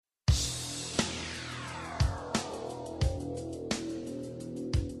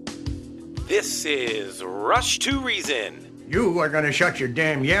This is Rush to Reason. You are going to shut your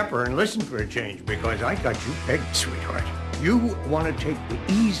damn yapper and listen for a change because I got you pegged, sweetheart. You want to take the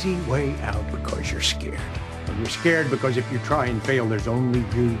easy way out because you're scared. Well, you're scared because if you try and fail, there's only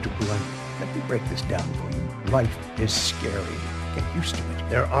you to blame. Let me break this down for you. Life is scary. Get used to it.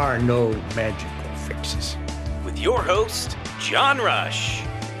 There are no magical fixes. With your host, John Rush.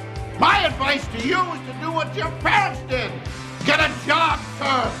 My advice to you is to do what your parents did. Get a job,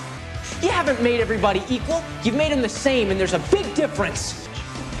 sir. You haven't made everybody equal. You've made them the same, and there's a big difference.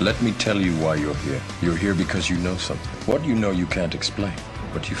 Let me tell you why you're here. You're here because you know something. What you know you can't explain,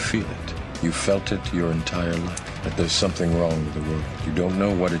 but you feel it. You felt it your entire life, that there's something wrong with the world. You don't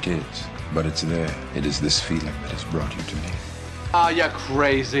know what it is, but it's there. It is this feeling that has brought you to me. Are you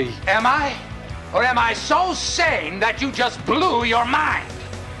crazy? Am I? Or am I so sane that you just blew your mind?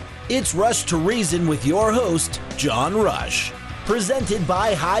 It's Rush to Reason with your host, John Rush. Presented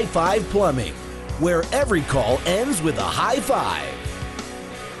by High Five Plumbing, where every call ends with a high five.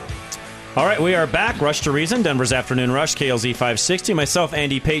 All right, we are back. Rush to Reason, Denver's Afternoon Rush, KLZ 560. Myself,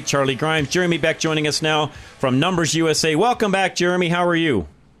 Andy Pate, Charlie Grimes, Jeremy Beck joining us now from Numbers USA. Welcome back, Jeremy. How are you?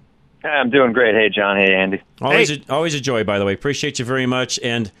 I'm doing great. Hey, John. Hey, Andy. Always a joy, by the way. Appreciate you very much.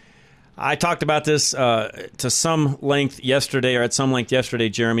 And I talked about this to some length yesterday,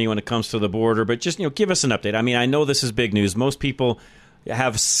 Jeremy, when it comes to the border. But just, give us an update. I mean, I know this is big news. Most people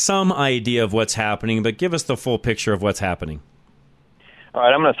have some idea of what's happening, but give us the full picture of what's happening. All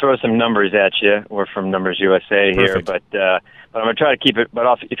right, I'm going to throw some numbers at you. We're from Numbers USA here, Perfect. but I'm going to try to keep it. But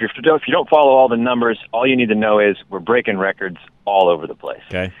if you don't follow all the numbers, all you need to know is we're breaking records all over the place.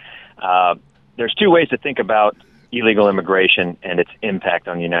 Okay. There's two ways to think about illegal immigration and its impact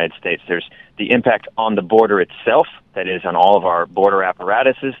on the United States. There's the impact on the border itself, that is on all of our border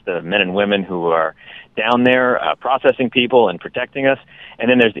apparatuses, the men and women who are down there processing people and protecting us.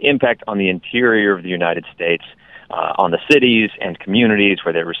 And then there's the impact on the interior of the United States, on the cities and communities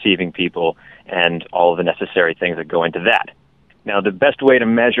where they're receiving people and all of the necessary things that go into that. Now, the best way to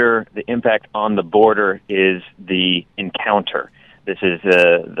measure the impact on the border is the encounter. This is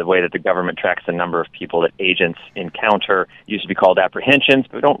the way that the government tracks the number of people that agents encounter. It used to be called apprehensions,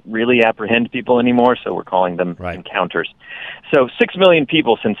 but we don't really apprehend people anymore, so we're calling them encounters. So 6 million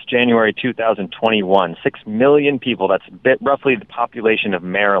people since January 2021, 6 million people, that's roughly the population of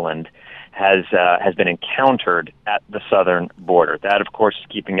Maryland, has been encountered at the southern border. That, of course, is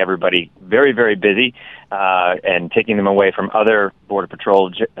keeping everybody very, very busy and taking them away from other Border Patrol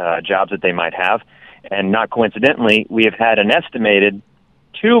jobs that they might have. And not coincidentally, we have had an estimated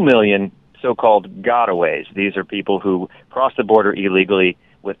 2 million so-called gotaways. These are people who cross the border illegally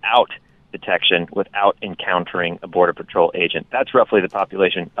without detection, without encountering a Border Patrol agent. That's roughly the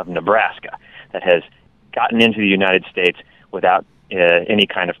population of Nebraska that has gotten into the United States without any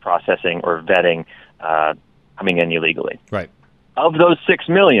kind of processing or vetting coming in illegally. Right. Of those 6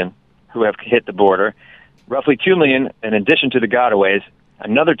 million who have hit the border, roughly 2 million, in addition to the gotaways,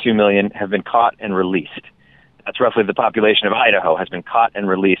 another 2 million have been caught and released. That's roughly the population of Idaho has been caught and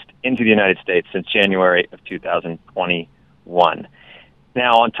released into the United States since January of 2021.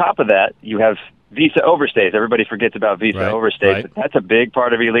 Now, on top of that, you have visa overstays. Everybody forgets about visa overstays, but that's a big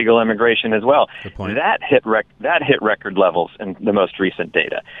part of illegal immigration as well. Good point. That hit record levels in the most recent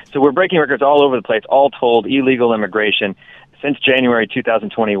data. So we're breaking records all over the place. All told, illegal immigration since January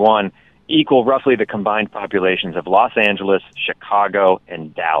 2021 equal roughly the combined populations of Los Angeles, Chicago,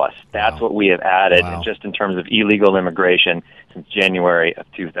 and Dallas. That's what we have added just in terms of illegal immigration since January of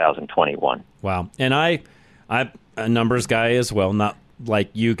 2021. Wow. And I'm a numbers guy as well, not like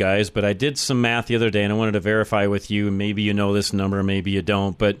you guys, but I did some math the other day, and I wanted to verify with you. Maybe you know this number, maybe you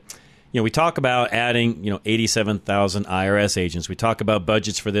don't, but we talk about adding 87,000 IRS agents. We talk about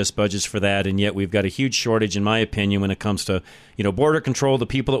budgets for this, budgets for that, and yet we've got a huge shortage, in my opinion, when it comes to border control. The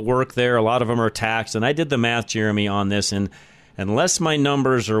people that work there, a lot of them are taxed, and I did the math, Jeremy, on this, and unless my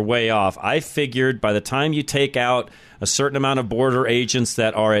numbers are way off, I figured by the time you take out a certain amount of border agents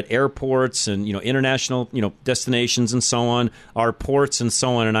that are at airports and international destinations and so on, our ports and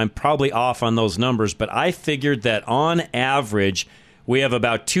so on, and I'm probably off on those numbers, but I figured that on average we have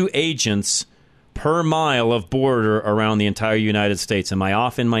about 2 agents per mile of border around the entire United States. Am I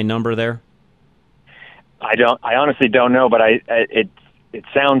off in my number there? I honestly don't know, but it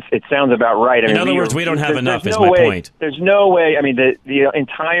sounds about right. In other words, we don't have enough. Is my point. There's no way. I mean, the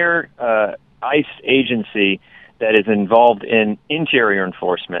entire ICE agency that is involved in interior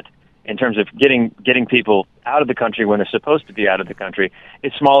enforcement in terms of getting people out of the country when they're supposed to be out of the country,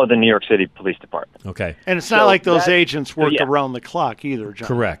 is smaller than New York City Police Department. Okay. And it's not like those agents work around the clock either, John.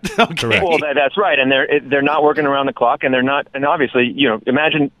 Correct. Okay. Correct. Well, that's right, and they're not working around the clock, and they're not. And obviously,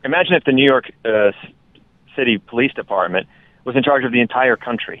 imagine if the New York City Police Department was in charge of the entire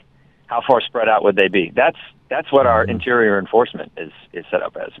country. How far spread out would they be? That's what our interior enforcement is set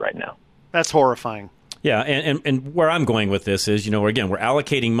up as right now. That's horrifying. Yeah, and where I'm going with this is, again, we're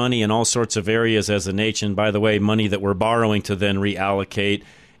allocating money in all sorts of areas as a nation. By the way, money that we're borrowing to then reallocate,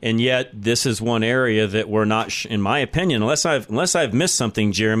 and yet this is one area that we're not, in my opinion, unless I've missed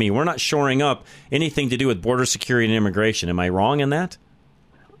something, Jeremy, we're not shoring up anything to do with border security and immigration. Am I wrong in that?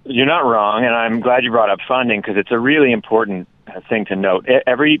 You're not wrong, and I'm glad you brought up funding because it's a really important thing to note.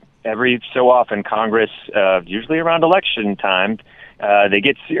 Every so often, Congress, usually around election time, they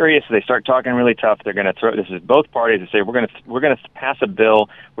get serious. They start talking really tough. They're going to throw. This is both parties. They say we're going to pass a bill.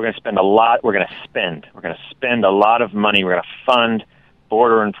 We're going to spend a lot. We're going to spend a lot of money. We're going to fund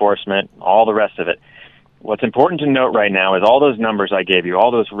border enforcement, all the rest of it. What's important to note right now is all those numbers I gave you,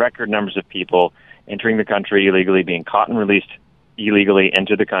 all those record numbers of people entering the country illegally, being caught and released illegally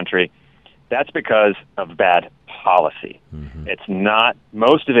into the country. That's because of bad policy. Mm-hmm. It's not.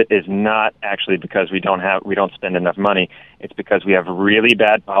 Most of it is not actually because we don't spend enough money. It's because we have really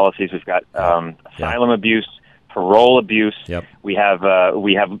bad policies. We've got asylum abuse, parole abuse. Yep.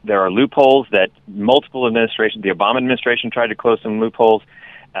 There are loopholes that multiple administrations, the Obama administration tried to close some loopholes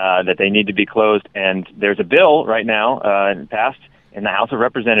that they need to be closed. And there's a bill right now passed in the House of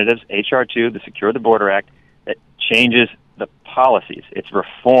Representatives, HR2, the Secure the Border Act, that changes the policies. It's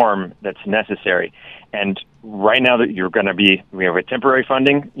reform that's necessary. And right now that we have a temporary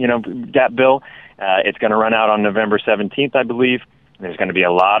funding, gap bill. It's going to run out on November 17th, I believe. There's going to be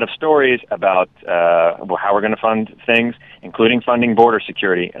a lot of stories about how we're going to fund things, including funding border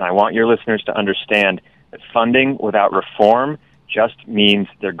security. And I want your listeners to understand that funding without reform just means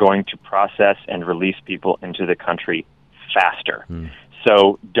they're going to process and release people into the country faster.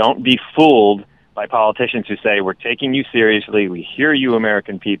 So don't be fooled by politicians who say, we're taking you seriously, we hear you,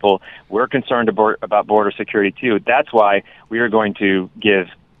 American people, we're concerned about border security too. That's why we are going to give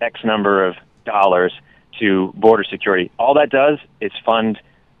X number of dollars to border security. All that does is fund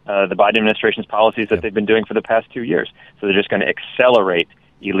the Biden administration's policies that they've been doing for the past 2 years. So they're just going to accelerate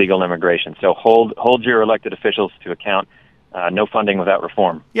illegal immigration. So hold your elected officials to account. No funding without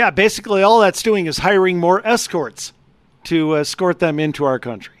reform. Yeah, basically all that's doing is hiring more escorts to escort them into our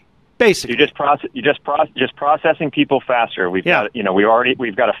country. Basically, you're just processing people faster. We've got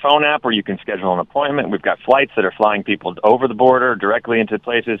a phone app where you can schedule an appointment. We've got flights that are flying people over the border directly into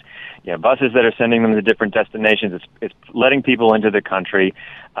places. Buses that are sending them to different destinations. It's letting people into the country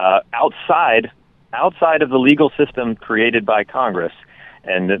outside of the legal system created by Congress,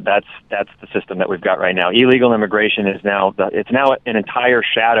 and that's the system that we've got right now. Illegal immigration is now an entire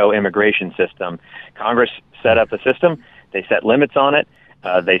shadow immigration system. Congress set up a system. They set limits on it.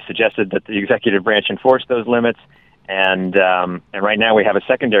 They suggested that the executive branch enforce those limits, and right now we have a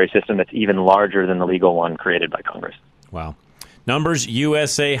secondary system that's even larger than the legal one created by Congress. Wow. Numbers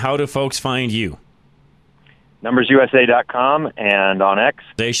USA, how do folks find you? NumbersUSA.com and on X.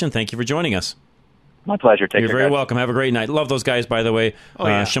 Thank you for joining us. My pleasure. Take care. You're very guys. welcome. Have a great night. Love those guys, by the way.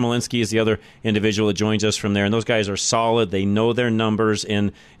 Shimolinski is the other individual that joins us from there, and those guys are solid. They know their numbers,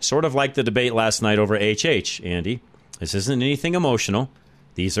 and sort of like the debate last night over HH, Andy. This isn't anything emotional.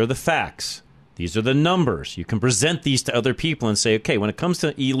 These are the facts. These are the numbers. You can present these to other people and say, okay, when it comes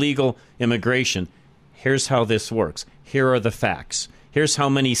to illegal immigration, here's how this works. Here are the facts. Here's how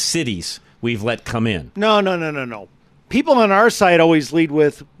many cities we've let come in. No. People on our side always lead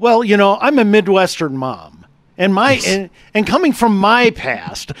with, well, I'm a Midwestern mom. And and coming from my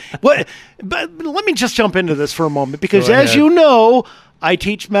past. But let me just jump into this for a moment, because as you know, I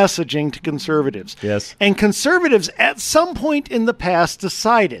teach messaging to conservatives. Yes. And conservatives at some point in the past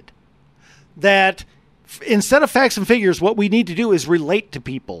decided that instead of facts and figures, what we need to do is relate to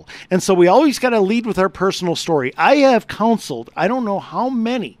people. And so we always got to lead with our personal story. I have counseled, I don't know how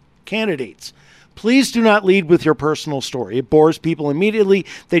many candidates. Please do not lead with your personal story. It bores people immediately.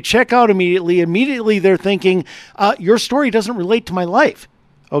 They check out immediately. Immediately they're thinking, your story doesn't relate to my life.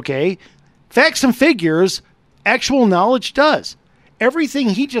 Okay? Facts and figures, actual knowledge does. Everything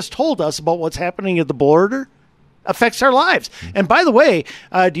he just told us about what's happening at the border affects our lives. And by the way,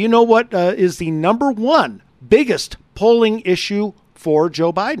 do you know what is the number one biggest polling issue for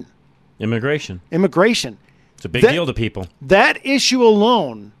Joe Biden? Immigration. It's a big deal to people. That issue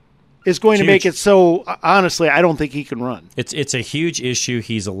alone is going to make it so, honestly, I don't think he can run. It's a huge issue.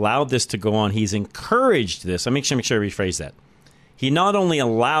 He's allowed this to go on. He's encouraged this. Let me make sure I rephrase that. He not only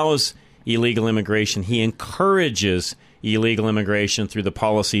allows illegal immigration, he encourages illegal immigration through the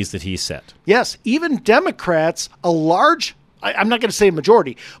policies that he set. Yes, even Democrats, I'm not going to say a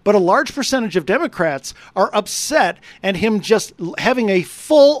majority, but a large percentage of Democrats are upset at him just having a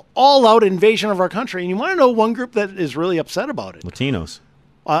full, all-out invasion of our country. And you want to know one group that is really upset about it? Latinos.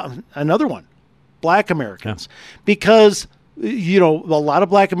 Another one, Black Americans. Yeah. Because, a lot of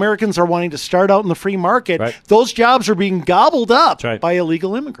Black Americans are wanting to start out in the free market. Right. Those jobs are being gobbled up by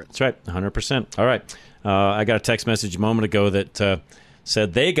illegal immigrants. That's right, 100%. All right. I got a text message a moment ago that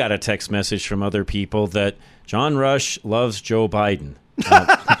said they got a text message from other people that John Rush loves Joe Biden.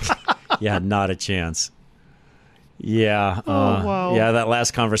 Yeah, not a chance. Yeah. Wow. Yeah, that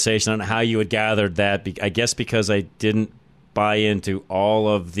last conversation, I don't know how you had gathered that. I guess because I didn't buy into all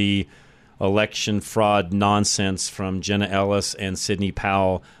of the election fraud nonsense from Jenna Ellis and Sidney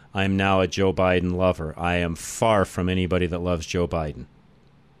Powell. I'm now a Joe Biden lover. I am far from anybody that loves Joe Biden.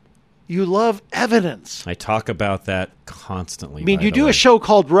 You love evidence. I talk about that constantly. I mean, you do a show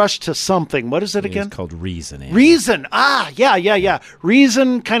called Rush to Something. What is it again? It's called Reason. Andy. Reason. Yeah.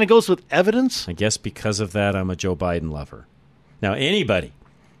 Reason kind of goes with evidence. I guess because of that, I'm a Joe Biden lover. Now, anybody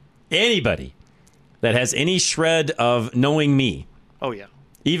that has any shred of knowing me. Oh, yeah.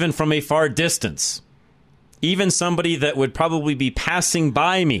 Even from a far distance. Even somebody that would probably be passing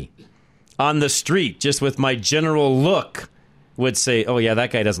by me on the street just with my general look would say, oh, yeah, that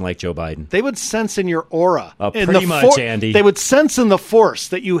guy doesn't like Joe Biden. They would sense in your aura. Pretty much, Andy. They would sense in the force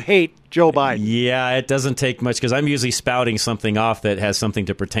that you hate Joe Biden. Yeah, it doesn't take much because I'm usually spouting something off that has something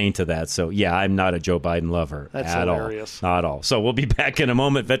to pertain to that. So, yeah, I'm not a Joe Biden lover at hilarious. all. Not at all. So we'll be back in a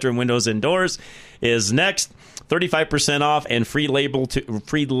moment. Veteran Windows and Doors is next. 35% off and free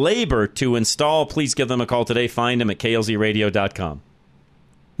labor to install. Please give them a call today. Find them at klzradio.com.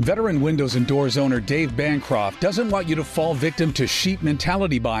 Veteran Windows and Doors owner Dave Bancroft doesn't want you to fall victim to sheep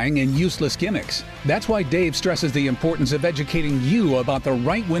mentality buying and useless gimmicks. That's why Dave stresses the importance of educating you about the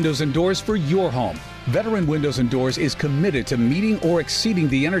right windows and doors for your home. Veteran Windows and Doors is committed to meeting or exceeding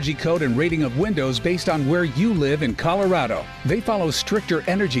the energy code and rating of windows based on where you live in Colorado. They follow stricter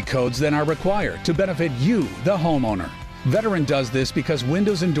energy codes than are required to benefit you, the homeowner. Veteran does this because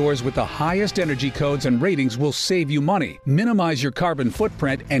windows and doors with the highest energy codes and ratings will save you money, minimize your carbon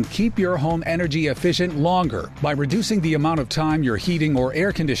footprint, and keep your home energy efficient longer by reducing the amount of time your heating or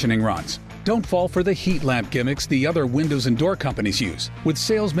air conditioning runs. Don't fall for the heat lamp gimmicks the other windows and door companies use, with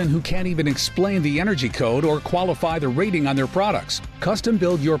salesmen who can't even explain the energy code or qualify the rating on their products. Custom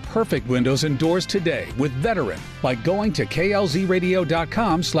build your perfect windows and doors today with Veteran by going to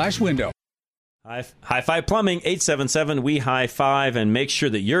klzradio.com/window. High Five Plumbing, 877-WE-HIGH-FIVE, and make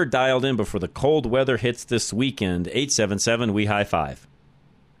sure that you're dialed in before the cold weather hits this weekend. 877-WE-HIGH-FIVE.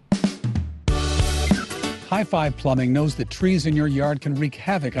 High Five Plumbing knows that trees in your yard can wreak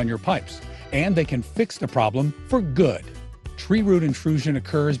havoc on your pipes, and they can fix the problem for good. Tree root intrusion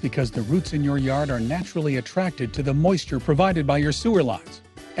occurs because the roots in your yard are naturally attracted to the moisture provided by your sewer lines.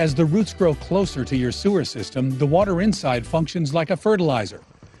 As the roots grow closer to your sewer system, the water inside functions like a fertilizer,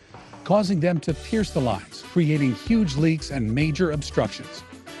 causing them to pierce the lines, creating huge leaks and major obstructions.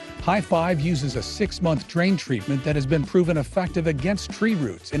 High Five uses a 6-month drain treatment that has been proven effective against tree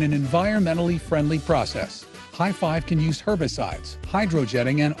roots in an environmentally friendly process. High Five can use herbicides,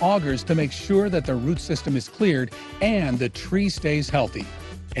 hydrojetting, and augers to make sure that the root system is cleared and the tree stays healthy.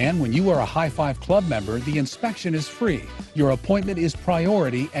 And when you are a High Five Club member, the inspection is free. Your appointment is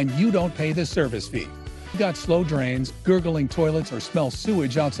priority and you don't pay the service fee. Got slow drains, gurgling toilets, or smell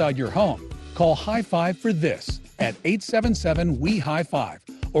sewage outside your home? Call High Five for this at 877-WE-HIGH-FIVE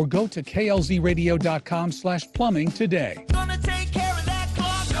or go to klzradio.com/plumbing today. Gonna take care of that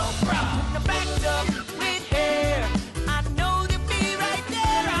clog, no problem. The backed up with hair. I know they'll be right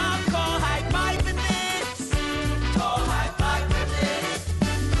there. I'll call High Five for this. Call High Five for this.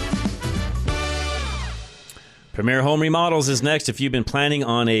 Premier Home Remodels is next. If you've been planning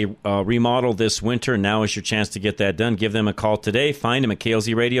on a remodel this winter, now is your chance to get that done. Give them a call today. Find them at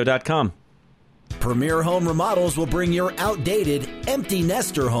klzradio.com. Premier Home Remodels will bring your outdated, empty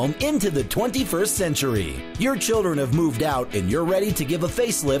nester home into the 21st century. Your children have moved out and you're ready to give a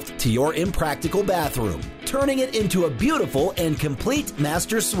facelift to your impractical bathroom, turning it into a beautiful and complete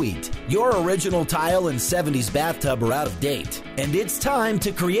master suite. Your original tile and 70s bathtub are out of date, and it's time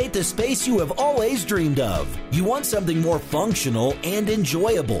to create the space you have always dreamed of. You want something more functional and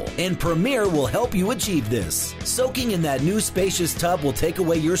enjoyable, and Premier will help you achieve this. Soaking in that new spacious tub will take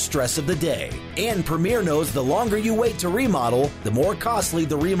away your stress of the day. And Premier knows the longer you wait to remodel, the more costly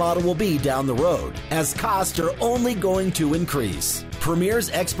the remodel will be down the road, as costs are only going to increase. Premier's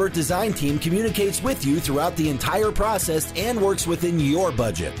expert design team communicates with you throughout the entire process and works within your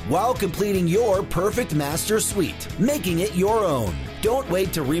budget while completing your perfect master suite, making it your own. Don't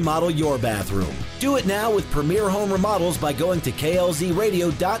wait to remodel your bathroom. Do it now with Premier Home Remodels by going to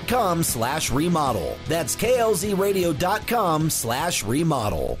klzradio.com/remodel. That's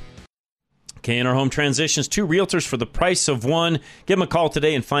klzradio.com/remodel. K&R Home Transitions, 2 realtors for the price of 1. Give them a call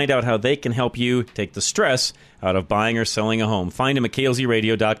today and find out how they can help you take the stress out of buying or selling a home. Find them at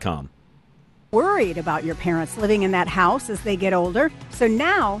klzradio.com. Worried about your parents living in that house as they get older? So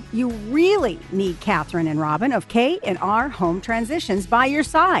now you really need Catherine and Robin of K&R Home Transitions by your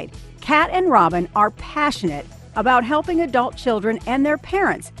side. Kat and Robin are passionate about helping adult children and their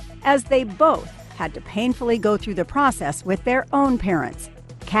parents as they both had to painfully go through the process with their own parents.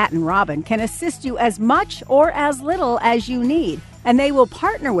 Kat and Robin can assist you as much or as little as you need, and they will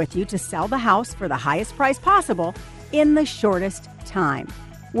partner with you to sell the house for the highest price possible in the shortest time.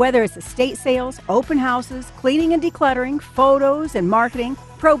 Whether it's estate sales, open houses, cleaning and decluttering, photos and marketing,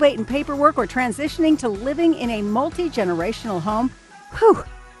 probate and paperwork, or transitioning to living in a multi-generational home, whew,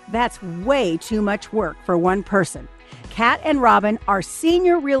 that's way too much work for one person. Kat and Robin are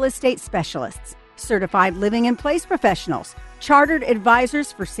senior real estate specialists, certified living in place professionals, chartered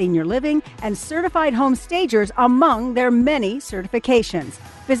advisors for senior living, and certified home stagers among their many certifications.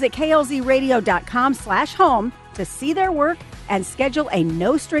 Visit klzradio.com/home to see their work and schedule a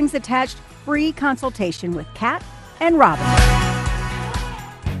no-strings-attached free consultation with Kat and Robin.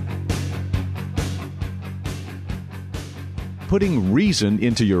 Putting reason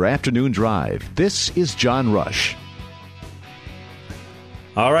into your afternoon drive. This is John Rush.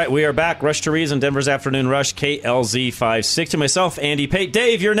 All right, we are back. Rush to Reason, Denver's Afternoon Rush, KLZ 560. Myself, Andy Pate.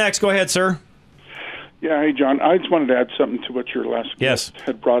 Dave, you're next. Go ahead, sir. Yeah, hey, John. I just wanted to add something to what your last guest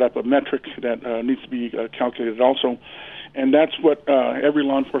had brought up, a metric that needs to be calculated also. And that's what every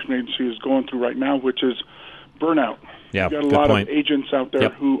law enforcement agency is going through right now, which is burnout. Yeah, You've got a good lot point. of agents out there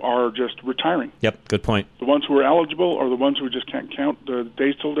who are just retiring. Yep, good point. The ones who are eligible are the ones who just can't count the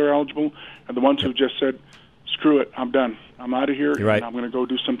days till they're eligible, and the ones who just said, screw it, I'm done. I'm out of here, You're right. and I'm going to go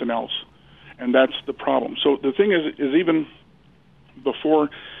do something else. And that's the problem. So the thing is even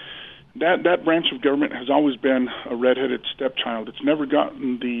before, that branch of government has always been a redheaded stepchild. It's never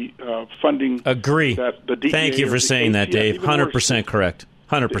gotten the funding. Agree. That the DEA Thank you or for the saying that, ATF, Dave. even worse, 100% correct.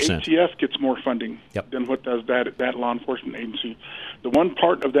 100%. The ATF gets more funding than what does that law enforcement agency. The one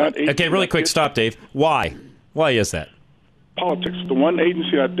part of that agency... Okay, really quick, stop, Dave. Why? Why is that? Politics. The one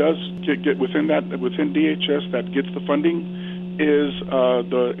agency that does get within DHS that gets the funding is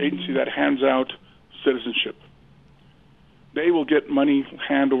the agency that hands out citizenship. They will get money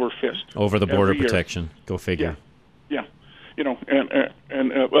hand over fist Over the border every year. protection. Go figure. Yeah, you know, and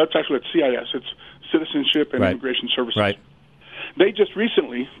well, that's actually at CIS. It's Citizenship and Right. Immigration Services. Right. They just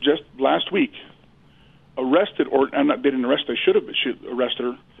recently, just last week, arrested, or they didn't arrest. They should have arrested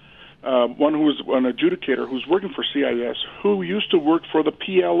her. One who was an adjudicator who's working for CIS, who used to work for the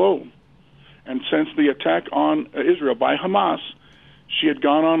PLO, and since the attack on Israel by Hamas, she had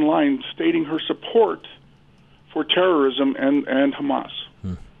gone online stating her support for terrorism and Hamas.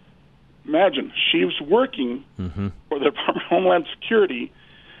 Imagine, she was working for the Department of Homeland Security,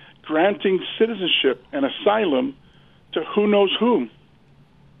 granting citizenship and asylum to who knows whom.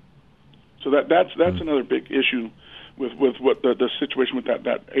 So that's another big issue with what the situation with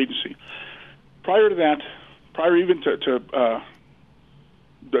that agency. Prior to that, prior even to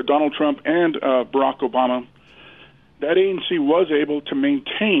Donald Trump and Barack Obama, that agency was able to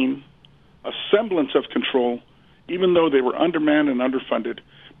maintain a semblance of control, even though they were undermanned and underfunded.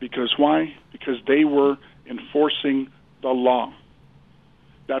 Because why? Because they were enforcing the law.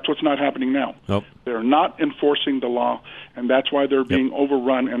 That's what's not happening now. Nope. They're not enforcing the law, and that's why they're being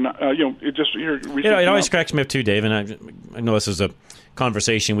overrun. And it just it always cracks me up too, Dave. And I know this is a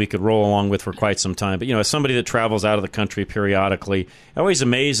conversation we could roll along with for quite some time. But as somebody that travels out of the country periodically, it always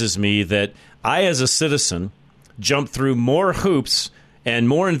amazes me that I, as a citizen, jump through more hoops and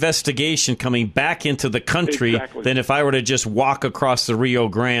more investigation coming back into the country than if I were to just walk across the Rio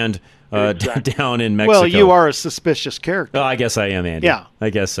Grande down in Mexico. Well, you are a suspicious character. Oh, I guess I am, Andy. Yeah. I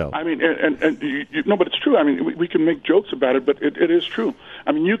guess so. I mean, no, but it's true. I mean, we can make jokes about it, but it is true.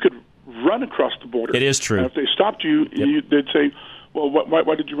 I mean, you could run across the border. It is true. And if they stopped you, they'd say, well,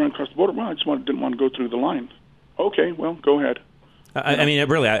 why did you run across the border? Well, I just didn't want to go through the line. Okay, well, go ahead. I mean,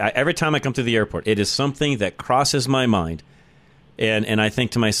 really, every time I come to the airport, it is something that crosses my mind. And I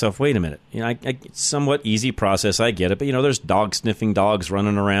think to myself, wait a minute, it's somewhat easy process, I get it, but there's dog-sniffing dogs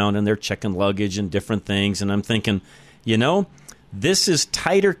running around and they're checking luggage and different things, and I'm thinking, this is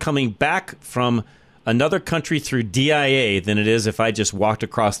tighter coming back from another country through DIA than it is if I just walked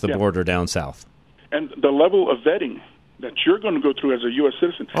across the border down south. And the level of vetting that you're going to go through as a U.S.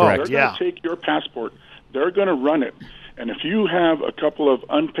 citizen, Correct. they're going to take your passport, they're going to run it, and if you have a couple of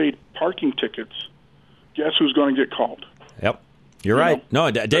unpaid parking tickets, guess who's going to get called? Yep. You're right.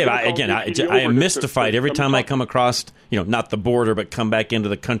 No, Dave, I am mystified every time I come across, not the border, but come back into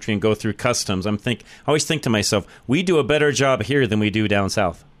the country and go through customs. I always think to myself, we do a better job here than we do down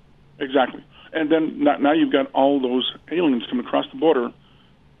south. Exactly. And then now you've got all those aliens coming across the border,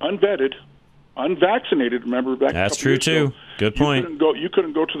 unvetted, unvaccinated. Remember back That's a couple true, years too. ago, Good point. You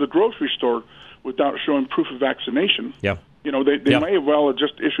couldn't go to the grocery store without showing proof of vaccination. Yeah. They may have well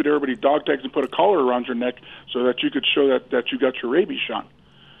just issued everybody dog tags and put a collar around your neck so that you could show that you got your rabies shot.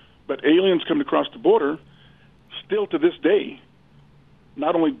 But aliens coming across the border, still to this day,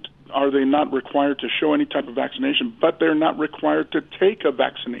 not only are they not required to show any type of vaccination, but they're not required to take a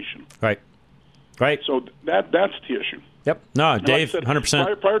vaccination. Right. So that's the issue. Yep. No, And Dave, like I said,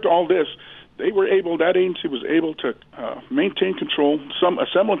 100%. Prior to all this, that agency was able to maintain control, a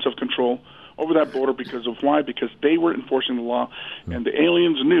semblance of control over that border because of why? Because they were enforcing the law, and the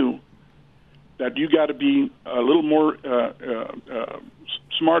aliens knew that you got to be a little more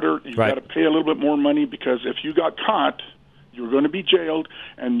smarter. You got to pay a little bit more money because if you got caught, you were going to be jailed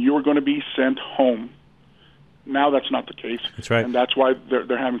and you were going to be sent home. Now that's not the case. That's right, and that's why they're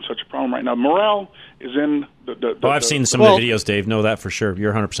having such a problem right now. Morale is in the I've seen some of the videos, Dave. Know that for sure.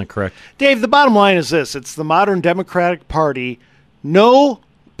 You're 100% correct. Dave, the bottom line is this. It's the modern Democratic Party. No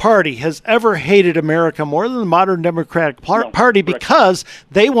party has ever hated America more than the modern Democratic Party because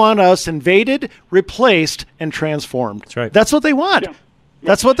they want us invaded, replaced, and transformed. That's right. That's what they want. Yeah.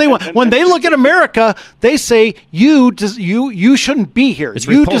 That's what they want. When they look at America, they say, you shouldn't be here. It's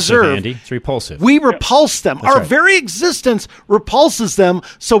you repulsive, deserve. Andy. It's repulsive. We repulse them. That's Our right. very existence repulses them,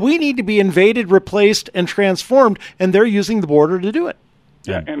 so we need to be invaded, replaced, and transformed, and they're using the border to do it.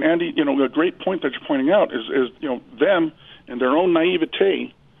 Yeah, and Andy, a great point that you're pointing out is them in their own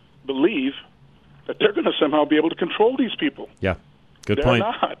naivete believe that they're going to somehow be able to control these people. Yeah, good They're point.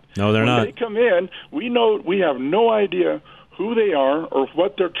 not. No, they're when not. They come in, we have no idea who they are or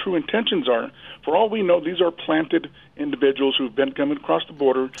what their true intentions are. For all we know, these are planted individuals who've been coming across the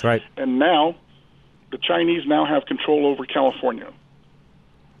border. That's right. And now the Chinese now have control over California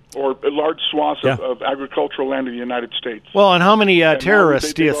or large swaths of agricultural land in the United States. Well, and how many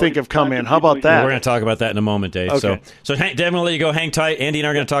terrorists do you think have come in? How about that? We're going to talk about that in a moment, Dave. Okay. So Dave, I'm going to let you go. Hang tight. Andy and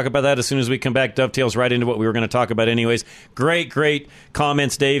I are going to talk about that as soon as we come back. Dovetails right into what we were going to talk about anyways. Great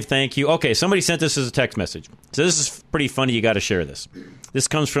comments, Dave. Thank you. Okay, somebody sent this as a text message. So this is pretty funny. You got to share this. This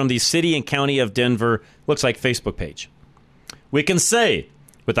comes from the City and County of Denver, looks like Facebook page. We can say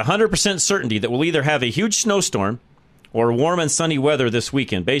with 100% certainty that we'll either have a huge snowstorm or warm and sunny weather this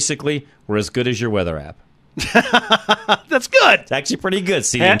weekend. Basically, we're as good as your weather app. That's good. It's actually pretty good,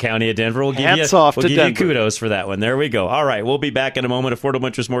 City and County of Denver. We'll give you kudos for that one. There we go. All right, we'll be back in a moment. Affordable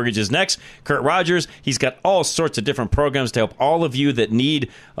Interest Mortgage is next. Kurt Rogers, he's got all sorts of different programs to help all of you that need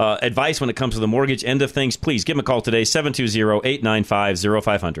advice when it comes to the mortgage end of things. Please give him a call today,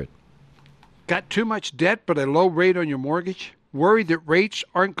 720-895-0500. Got too much debt but a low rate on your mortgage? Worried that rates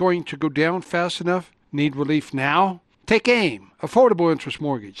aren't going to go down fast enough? Need relief now? Take AIM, Affordable Interest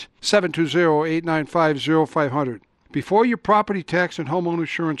Mortgage, 720-895-0500. Before your property tax and homeowner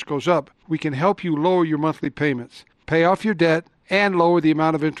insurance goes up, we can help you lower your monthly payments, pay off your debt, and lower the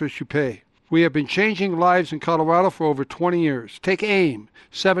amount of interest you pay. We have been changing lives in Colorado for over 20 years. Take AIM,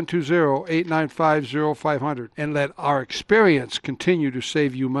 720-895-0500, and let our experience continue to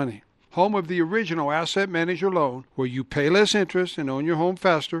save you money. Home of the original Asset Manager loan, where you pay less interest and own your home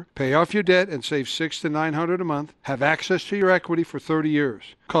faster, pay off your debt and save $600 to $900 a month, have access to your equity for 30 years.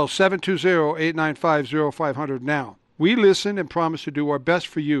 Call 720-895-0500 now. We listen and promise to do our best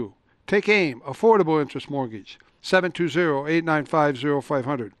for you. Take AIM, Affordable Interest Mortgage,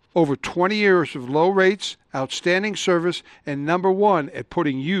 720-895-0500. Over 20 years of low rates, outstanding service, and number one at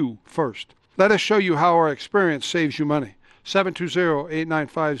putting you first. Let us show you how our experience saves you money.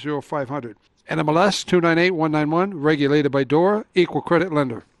 720-895-0500. NMLS 298191, regulated by DORA, equal credit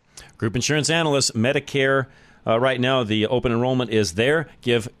lender. Group Insurance Analyst, Medicare. Right now, the open enrollment is there.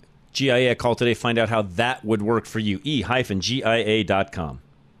 Give GIA a call today. Find out how that would work for you. e-gia.com.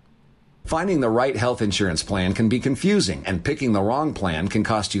 Finding the right health insurance plan can be confusing, and picking the wrong plan can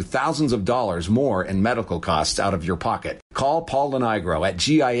cost you thousands of dollars more in medical costs out of your pocket. Call Paul Lenigro at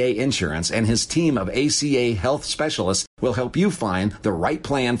GIA Insurance, and his team of ACA health specialists will help you find the right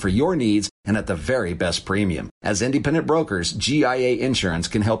plan for your needs and at the very best premium. As independent brokers, GIA Insurance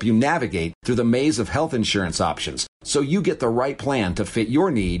can help you navigate through the maze of health insurance options so you get the right plan to fit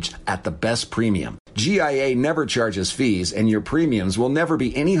your needs at the best premium. GIA never charges fees, and your premiums will never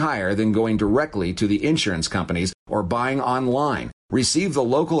be any higher than going directly to the insurance companies or buying online. Receive the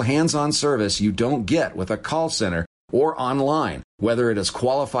local hands-on service you don't get with a call center or online. Whether it is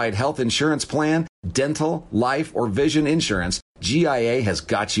qualified health insurance plan, dental, life, or vision insurance, GIA has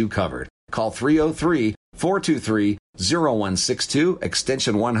got you covered. Call 303-423-0162,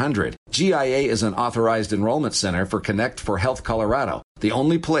 extension 100. GIA is an authorized enrollment center for Connect for Health Colorado, the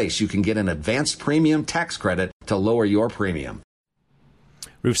only place you can get an advanced premium tax credit to lower your premium.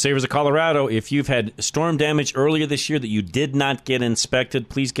 Roof Savers of Colorado, if you've had storm damage earlier this year that you did not get inspected,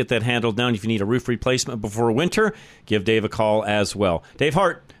 please get that handled down. If you need a roof replacement before winter, give Dave a call as well. Dave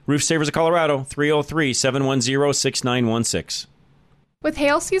Hart, Roof Savers of Colorado, 303-710-6916. With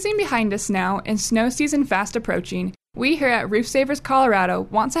hail season behind us now and snow season fast approaching, we here at Roof Savers Colorado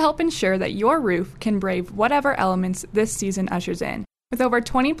want to help ensure that your roof can brave whatever elements this season ushers in. With over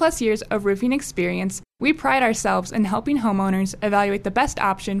 20 plus years of roofing experience, we pride ourselves in helping homeowners evaluate the best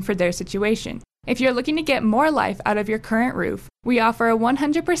option for their situation. If you're looking to get more life out of your current roof, we offer a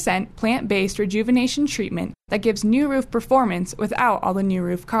 100% plant-based rejuvenation treatment that gives new roof performance without all the new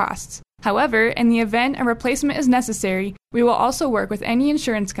roof costs. However, in the event a replacement is necessary, we will also work with any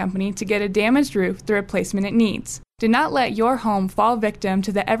insurance company to get a damaged roof the replacement it needs. Do not let your home fall victim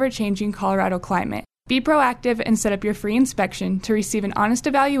to the ever-changing Colorado climate. Be proactive and set up your free inspection to receive an honest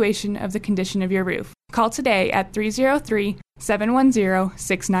evaluation of the condition of your roof. Call today at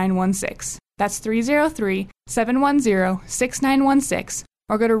 303-710-6916. That's 303-710-6916.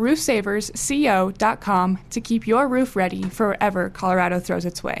 Or go to roofsaversco.com to keep your roof ready for wherever Colorado throws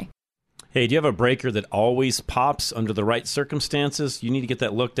its way. Hey, do you have a breaker that always pops under the right circumstances? You need to get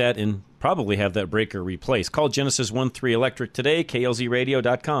that looked at and probably have that breaker replaced. Call Genesis 1-3 Electric today,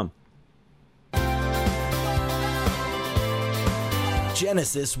 klzradio.com.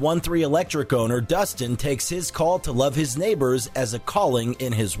 Genesis 1-3 Electric owner Dustin takes his call to love his neighbors as a calling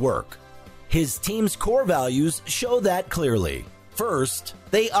in his work. His team's core values show that clearly. First,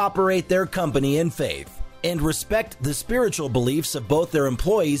 they operate their company in faith and respect the spiritual beliefs of both their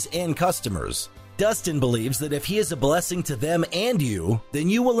employees and customers. Dustin believes that if he is a blessing to them and you, then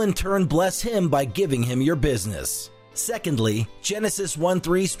you will in turn bless him by giving him your business. Secondly, Genesis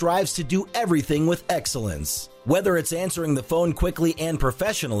 1-3 strives to do everything with excellence. Whether it's answering the phone quickly and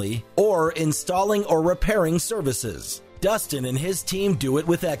professionally, or installing or repairing services, Dustin and his team do it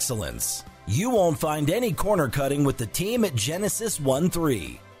with excellence. You won't find any corner cutting with the team at Genesis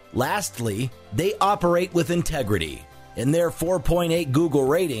 1-3. Lastly, they operate with integrity. In their 4.8 Google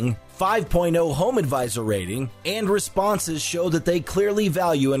rating, 5.0 Home Advisor rating, and responses show that they clearly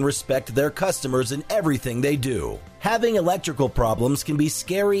value and respect their customers in everything they do. Having electrical problems can be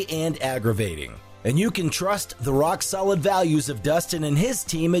scary and aggravating, and you can trust the rock-solid values of Dustin and his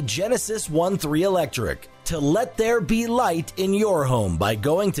team at Genesis 1-3 Electric to let there be light in your home by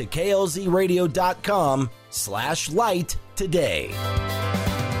going to klzradio.com/light today.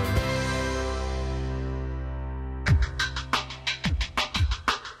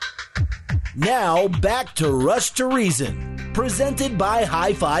 Now, back to Rush to Reason, presented by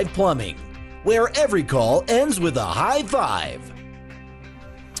High Five Plumbing, where every call ends with a high five.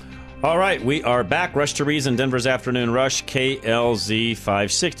 All right, we are back. Rush to Reason, Denver's Afternoon Rush, KLZ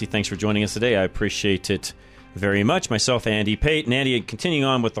 560. Thanks for joining us today. I appreciate it very much. Myself, Andy Pate. Andy, continuing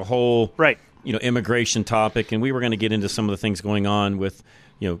on with the whole immigration topic, and we were going to get into some of the things going on with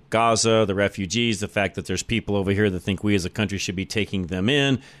Gaza, the refugees, the fact that there's people over here that think we as a country should be taking them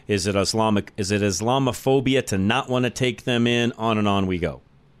in. Is it Islamophobia to not want to take them in? On and on we go.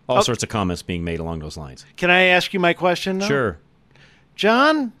 All sorts of comments being made along those lines. Can I ask you my question now? Sure.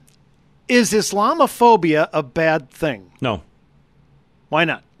 John, is Islamophobia a bad thing? No. Why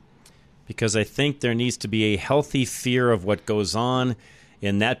not? Because I think there needs to be a healthy fear of what goes on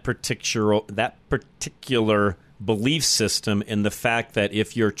in that particular belief system, in the fact that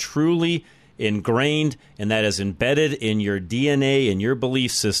if you're truly ingrained and that is embedded in your DNA and your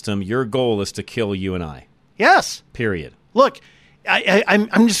belief system, your goal is to kill you and I. Yes. Period. Look,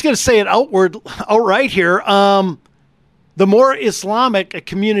 I'm just going to say it outright here. The more Islamic a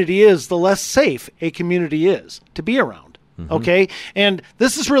community is, the less safe a community is to be around. Mm-hmm. Okay? And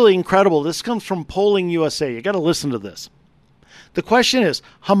this is really incredible. This comes from Polling USA. You got to listen to this. The question is,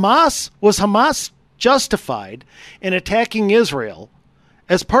 was Hamas justified in attacking Israel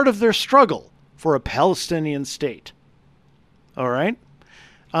as part of their struggle for a Palestinian state? All right.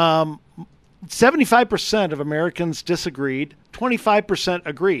 75% of Americans disagreed. 25%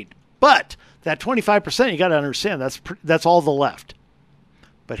 agreed. But that 25%, you got to understand, that's all the left.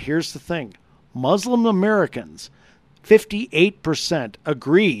 But here's the thing. Muslim Americans, 58%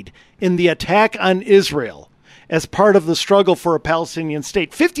 agreed in the attack on Israel as part of the struggle for a Palestinian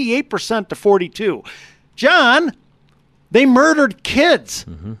state. 58% to 42%. John, they murdered kids.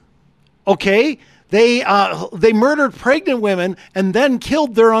 Mm-hmm. Okay? They murdered pregnant women and then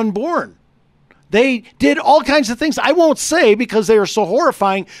killed their unborn. They did all kinds of things. I won't say because they are so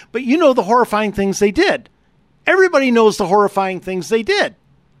horrifying, but you know the horrifying things they did. Everybody knows the horrifying things they did.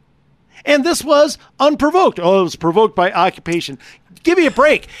 And this was unprovoked. Oh, it was provoked by occupation. Give me a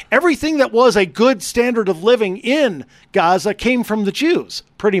break. Everything that was a good standard of living in Gaza came from the Jews,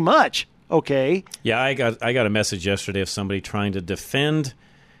 pretty much. Okay. Yeah, I got a message yesterday of somebody trying to defend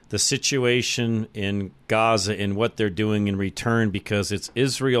the situation in Gaza and what they're doing in return because it's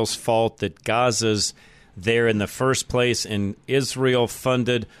Israel's fault that Gaza's there in the first place, and Israel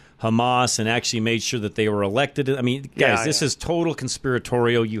funded Hamas and actually made sure that they were elected. I mean, guys, this is total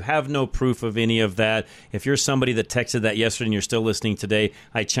conspiratorial. You have no proof of any of that. If you're somebody that texted that yesterday and you're still listening today,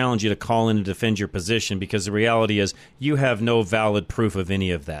 I challenge you to call in and defend your position because the reality is you have no valid proof of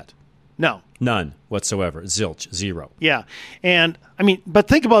any of that. No. None whatsoever. Zilch. Zero. Yeah. And, I mean, but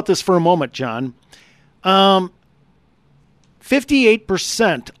think about this for a moment, John.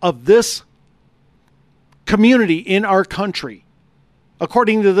 58% of this community in our country,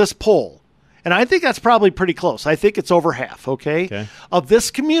 according to this poll, and I think that's probably pretty close. I think it's over half, okay? Of this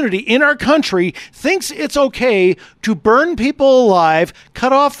community in our country thinks it's okay to burn people alive,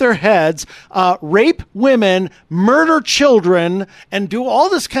 cut off their heads, rape women, murder children, and do all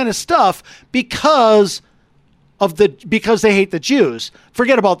this kind of stuff because they hate the Jews.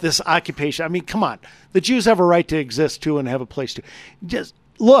 Forget about this occupation. I mean, come on. The Jews have a right to exist too and have a place to. Just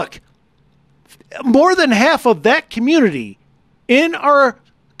look, more than half of that community in our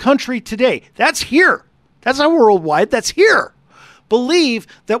country today, that's here. That's not worldwide. That's here. Believe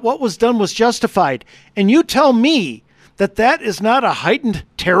that what was done was justified. And you tell me that that is not a heightened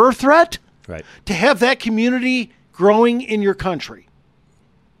terror threat? Right. To have that community growing in your country.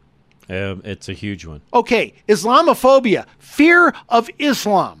 It's a huge one. Okay, Islamophobia, fear of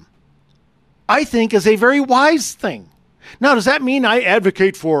Islam, I think is a very wise thing. Now, does that mean I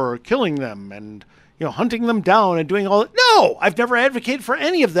advocate for killing them and hunting them down and doing all that? No, I've never advocated for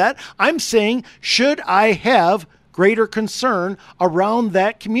any of that. I'm saying, should I have greater concern around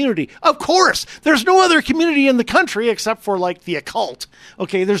that community? Of course, there's no other community in the country except for like the occult.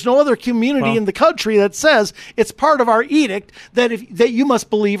 Okay, there's no other community in the country that says it's part of our edict that you must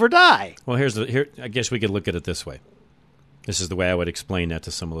believe or die. Well, here I guess we could look at it this way. This is the way I would explain that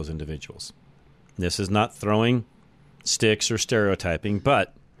to some of those individuals. This is not throwing sticks or stereotyping,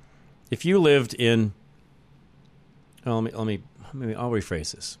 but if you lived in, I'll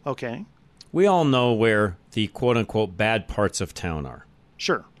rephrase this. Okay. We all know where the quote-unquote bad parts of town are.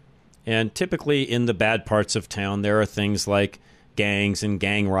 Sure. And typically in the bad parts of town, there are things like gangs and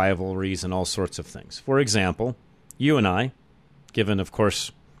gang rivalries and all sorts of things. For example, you and I, given, of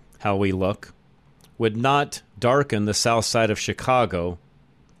course, how we look, would not darken the south side of Chicago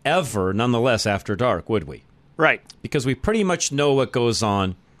ever, nonetheless, after dark, would we? Right. Because we pretty much know what goes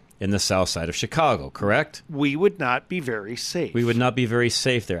on in the south side of Chicago, correct? We would not be very safe. We would not be very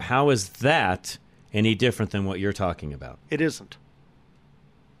safe there. How is that any different than what you're talking about? It isn't.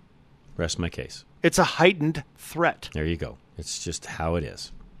 Rest my case. It's a heightened threat. There you go. It's just how it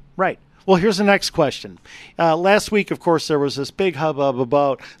is. Right. Well, here's the next question. Last week, of course, there was this big hubbub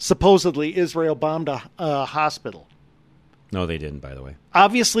about supposedly Israel bombed a hospital. No, they didn't, by the way.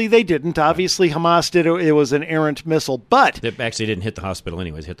 Obviously, they didn't. Obviously, Hamas did it. It was an errant missile. But it actually didn't hit the hospital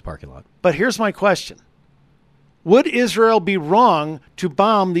anyways. It hit the parking lot. But here's my question. Would Israel be wrong to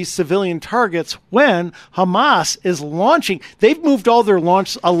bomb these civilian targets when Hamas is launching? They've moved a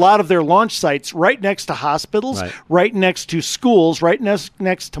lot of their launch sites right next to hospitals, right next to schools, right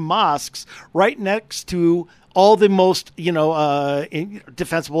next to mosques, right next to all the most,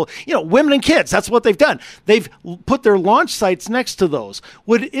 defensible, women and kids. That's what they've done. They've put their launch sites next to those.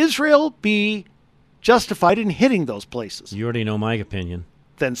 Would Israel be justified in hitting those places? You already know my opinion.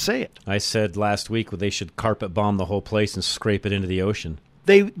 Then say it. I said last week they should carpet bomb the whole place and scrape it into the ocean.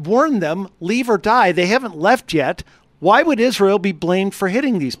 They warned them, leave or die. They haven't left yet. Why would Israel be blamed for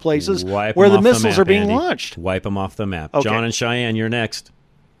hitting these places where the missiles are being launched? Wipe them off the map. Okay. John and Cheyenne, you're next.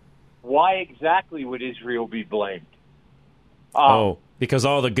 Why exactly would Israel be blamed? Because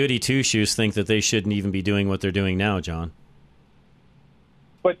all the goody two-shoes think that they shouldn't even be doing what they're doing now, John.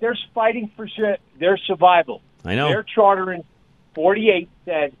 But they're fighting for their survival. I know. They're chartering 48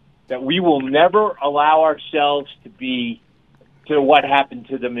 said that we will never allow ourselves to be to what happened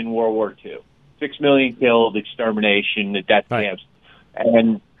to them in World War II. 6 million killed, extermination, the death camps.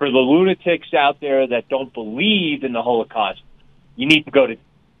 And for the lunatics out there that don't believe in the Holocaust, you need to go to...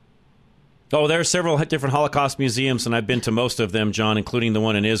 Oh, there are several different Holocaust museums, and I've been to most of them, John, including the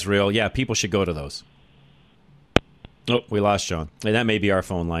one in Israel. Yeah, people should go to those. Oh, we lost John. And that may be our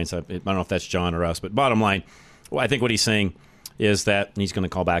phone lines. I don't know if that's John or us. But bottom line, I think what he's saying is that, and he's going to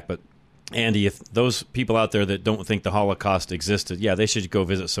call back, but Andy, if those people out there that don't think the Holocaust existed, yeah, they should go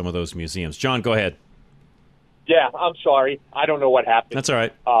visit some of those museums. John, go ahead. Yeah, I'm sorry. I don't know what happened. That's all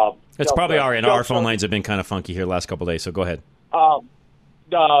right. It's probably our end. Our phone lines have been kind of funky here the last couple of days, so go ahead.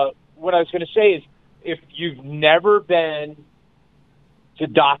 What I was going to say is, if you've never been to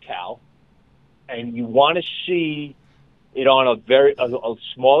Dachau and you want to see it on a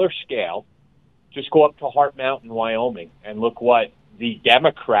smaller scale, just go up to Heart Mountain, Wyoming, and look what the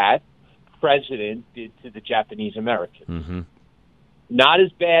Democrat president did to the Japanese Americans. Mm-hmm. Not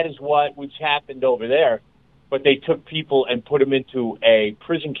as bad as what was happened over there, but they took people and put them into a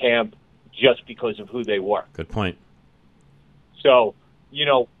prison camp just because of who they were. Good point. So,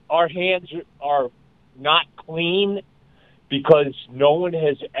 our hands are not clean because no one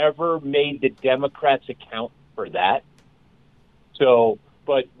has ever made the Democrats account for that. So,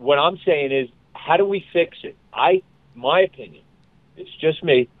 but what I'm saying is, how do we fix it? My opinion, it's just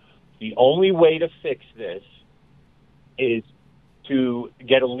me, the only way to fix this is to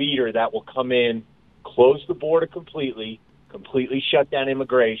get a leader that will come in, close the border completely shut down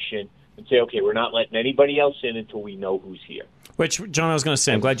immigration, and say, okay, we're not letting anybody else in until we know who's here. Which, John, I was going to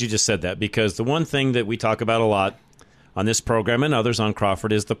say, I'm glad you just said that, because the one thing that we talk about a lot on this program and others on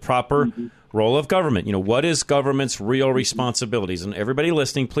Crawford is the proper role of government. What is government's real responsibilities? And everybody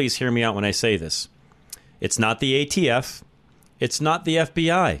listening, please hear me out when I say this. It's not the ATF. It's not the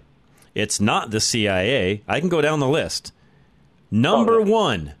FBI. It's not the CIA. I can go down the list. Number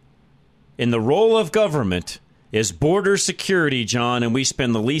one in the role of government is border security, John, and we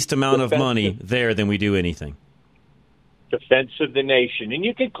spend the least amount of money there than we do anything. Defense of the nation. And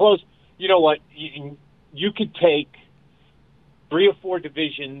you could close, you know what, you could take 3 or 4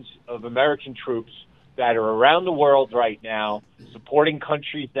 divisions of American troops that are around the world right now supporting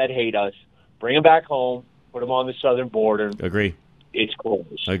countries that hate us, bring them back home, put them on the southern border. Agree. It's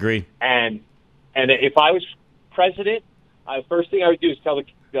closed. Agree. And if I was president, first thing I would do is tell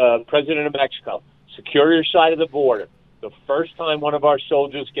the president of Mexico, secure your side of the border. The first time one of our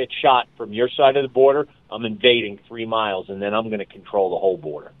soldiers gets shot from your side of the border, I'm invading 3 miles, and then I'm going to control the whole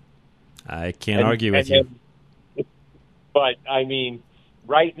border. I can't argue with you. But, I mean,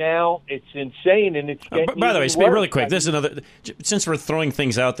 right now, it's insane, and it's getting by the way, even worse. really quick, this is another. Since we're throwing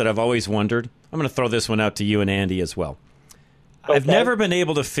things out that I've always wondered, I'm going to throw this one out to you and Andy as well. Okay. I've never been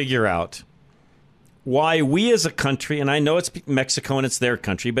able to figure out why we as a country, and I know it's Mexico and it's their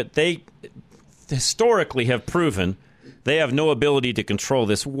country, but they historically have proven they have no ability to control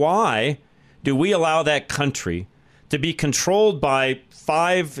this. Why do we allow that country to be controlled by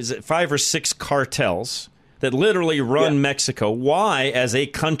 5 or 6 cartels that literally run Mexico? Why, as a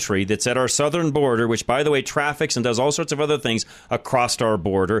country that's at our southern border, which, by the way, traffics and does all sorts of other things across our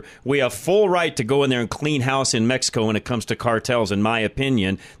border, we have full right to go in there and clean house in Mexico when it comes to cartels, in my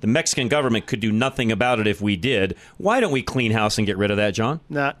opinion. The Mexican government could do nothing about it if we did. Why don't we clean house and get rid of that, John?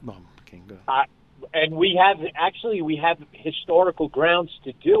 And we have historical grounds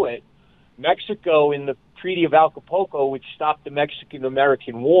to do it. Mexico, in the Treaty of Acapulco, which stopped the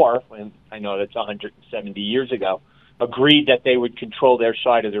Mexican-American War, and I know that's 170 years ago, agreed that they would control their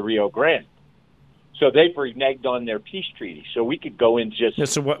side of the Rio Grande. So they've reneged on their peace treaty. So we could go in just,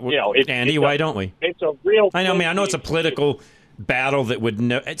 Andy, why don't we? It's a real... I know it's a political battle that would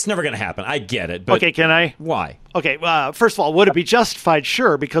it's never going to happen. I get it. But okay, can I? Why? Okay, first of all, would it be justified?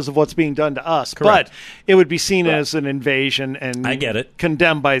 Sure, because of what's being done to us. Correct. But it would be seen as an invasion and I get it.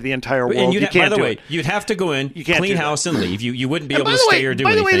 Condemned by the entire world. And you can't by the do way, it. you'd have to go in, clean house, and leave. You wouldn't be able to stay or do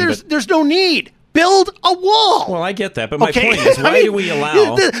anything. anything. By the way, there's no need. Build a wall. Well, I get that, but my point is, why do we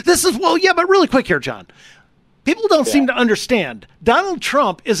allow... This is, but really quick here, John. People don't seem to understand. Donald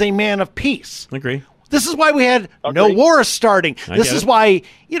Trump is a man of peace. Agree. This is why we had no war starting. This is why,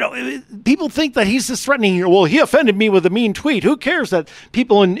 people think that he's this threatening. Well, he offended me with a mean tweet. Who cares that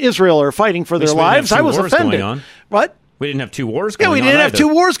people in Israel are fighting for their lives? I was offended. What? We didn't have 2 wars going on. Yeah, we didn't have 2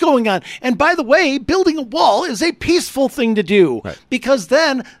 wars going on. And by the way, building a wall is a peaceful thing to do because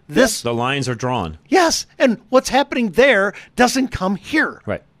then the lines are drawn. Yes, and what's happening there doesn't come here.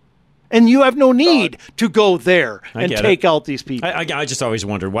 Right. And you have no need to go there and take out these people. I just always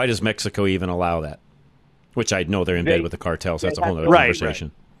wondered, why does Mexico even allow that? Which I know they're in bed with the cartels. That's a whole other Right,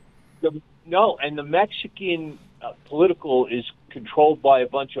 conversation. No, and the Mexican political is controlled by a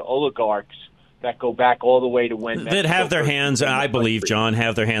bunch of oligarchs that go back all the way to when That have their hands, I believe, John,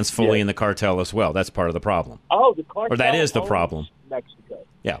 have their hands fully in the cartel as well. That's part of the problem. Oh, the cartel. Or that is the owns problem. Mexico.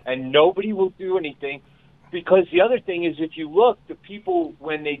 Yeah. And nobody will do anything because the other thing is, if you look, the people,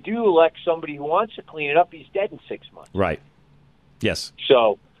 when they do elect somebody who wants to clean it up, he's dead in 6 months. Right. Yes.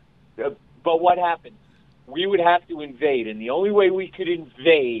 So, but what happens? We would have to invade, and the only way we could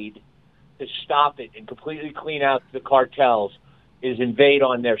invade to stop it and completely clean out the cartels is invade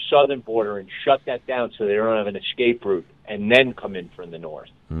on their southern border and shut that down so they don't have an escape route, and then come in from the north.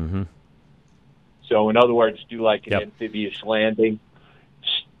 Mm-hmm. So, in other words, do like an amphibious landing.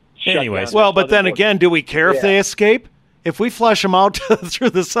 Anyways, well, but then again, do we care if they escape? If we flush them out through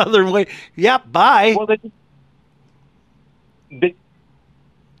the southern way, bye. Well,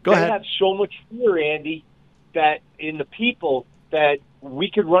 Go ahead. They have so much fear, Andy, that in the people that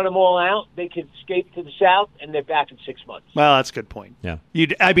we could run them all out, they could escape to the south, and they're back in 6 months. Well, that's a good point. Yeah.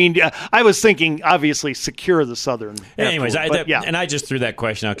 I was thinking, obviously, secure the southern. Anyways, yeah. And I just threw that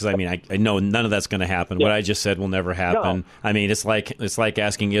question out because I know none of that's going to happen. What I just said will never happen. No. I mean, it's like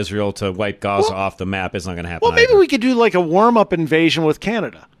asking Israel to wipe Gaza off the map. It's not going to happen. Well, maybe we could do like a warm-up invasion with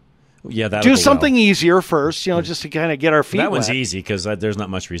Canada. Yeah, that do something easier first, just to kind of get our feet That one's wet. easy because there's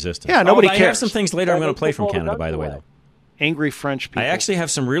not much resistance. Yeah, nobody I cares. have some things later I'm going to play from Canada, by the way, though. Angry French people. I actually have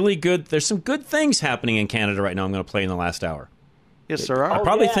some really good. There's some good things happening in Canada right now. I'm going to play in the last hour. Yes, there are.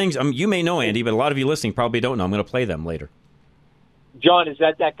 Probably things you may know, Andy, but a lot of you listening probably don't know. I'm going to play them later. John, is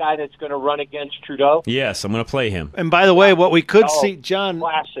that guy that's going to run against Trudeau? Yes, I'm going to play him. And by the way, what we could see,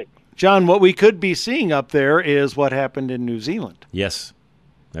 classic. John, what we could be seeing up there is what happened in New Zealand. Yes,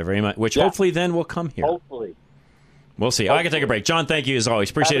 very much. Which hopefully then will come here. Hopefully. We'll see. I can take a break. John, thank you as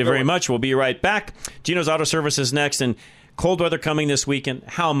always. Appreciate it very much. We'll be right back. Gino's Auto Service is next, and cold weather coming this weekend.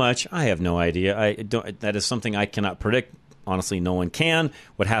 How much? I have no idea. That is something I cannot predict. Honestly, no one can.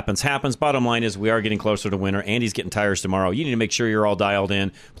 What happens, happens. Bottom line is we are getting closer to winter. Andy's getting tires tomorrow. You need to make sure you're all dialed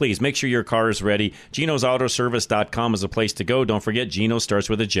in. Please make sure your car is ready. Gino'sAutoservice.com is a place to go. Don't forget, Gino starts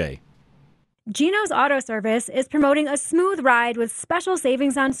with a J. Gino's Auto Service is promoting a smooth ride with special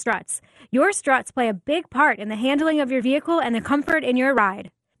savings on struts. Your struts play a big part in the handling of your vehicle and the comfort in your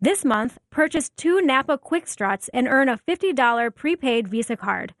ride. This month, purchase 2 Napa Quick Struts and earn a $50 prepaid Visa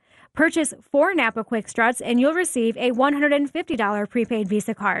card. Purchase 4 Napa Quick Struts and you'll receive a $150 prepaid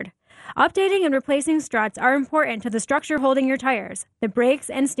Visa card. Updating and replacing struts are important to the structure holding your tires, the brakes,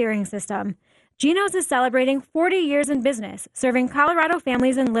 and steering system. Gino's is celebrating 40 years in business, serving Colorado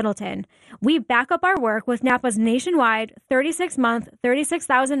families in Littleton. We back up our work with Napa's nationwide 36-month,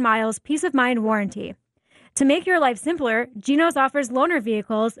 36,000 miles peace of mind warranty. To make your life simpler, Gino's offers loaner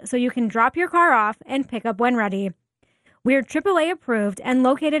vehicles so you can drop your car off and pick up when ready. We're AAA approved and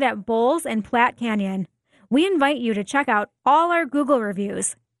located at Bowles and Platte Canyon. We invite you to check out all our Google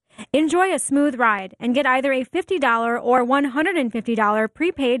reviews. Enjoy a smooth ride and get either a $50 or $150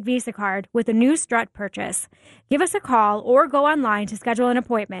 prepaid Visa card with a new strut purchase. Give us a call or go online to schedule an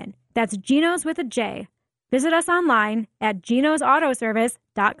appointment. That's Gino's with a J. Visit us online at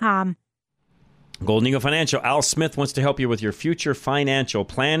Gino'sAutoservice.com. Golden Eagle Financial. Al Smith wants to help you with your future financial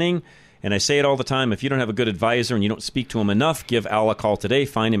planning. And I say it all the time, if you don't have a good advisor and you don't speak to him enough, give Al a call today.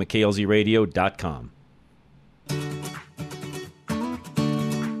 Find him at klzradio.com.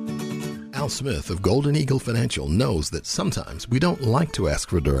 Al Smith of Golden Eagle Financial knows that sometimes we don't like to ask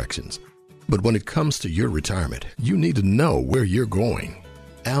for directions. But when it comes to your retirement, you need to know where you're going.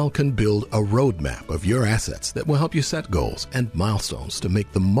 Al can build a roadmap of your assets that will help you set goals and milestones to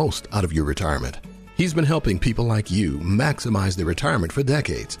make the most out of your retirement. He's been helping people like you maximize their retirement for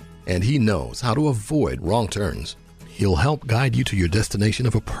decades, and he knows how to avoid wrong turns. He'll help guide you to your destination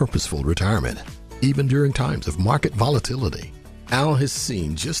of a purposeful retirement, even during times of market volatility. Al has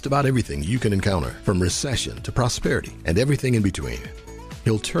seen just about everything you can encounter, from recession to prosperity and everything in between.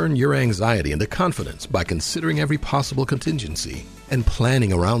 He'll turn your anxiety into confidence by considering every possible contingency and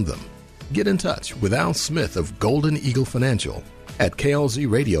planning around them. Get in touch with Al Smith of Golden Eagle Financial at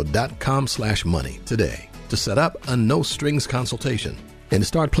klzradio.com/money today to set up a no-strings consultation and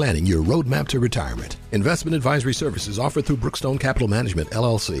start planning your roadmap to retirement. Investment advisory services offered through Brookstone Capital Management,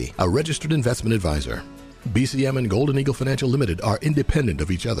 LLC, a registered investment advisor. BCM and Golden Eagle Financial Limited are independent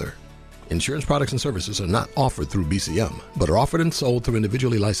of each other. Insurance products and services are not offered through BCM, but are offered and sold through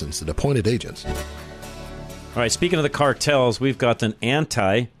individually licensed and appointed agents. All right, speaking of the cartels, we've got an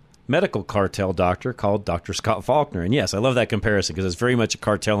anti-medical cartel doctor called Dr. Scott Faulkner. And yes, I love that comparison because it's very much a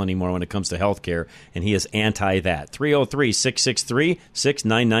cartel anymore when it comes to healthcare, and he is anti that.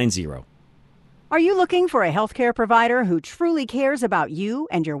 303-663-6990. Are you looking for a healthcare provider who truly cares about you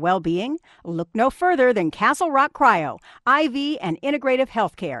and your well-being? Look no further than Castle Rock Cryo, IV and Integrative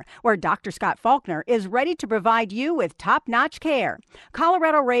Healthcare, where Dr. Scott Faulkner is ready to provide you with top-notch care.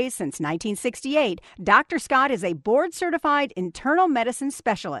 Colorado raised since 1968, Dr. Scott is a board-certified internal medicine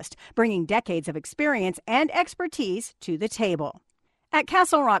specialist, bringing decades of experience and expertise to the table. At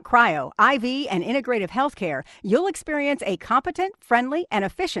Castle Rock Cryo, IV, and Integrative Healthcare, you'll experience a competent, friendly, and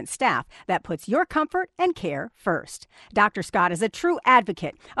efficient staff that puts your comfort and care first. Dr. Scott is a true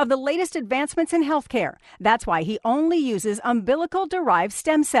advocate of the latest advancements in healthcare. That's why he only uses umbilical-derived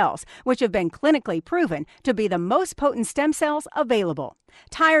stem cells, which have been clinically proven to be the most potent stem cells available.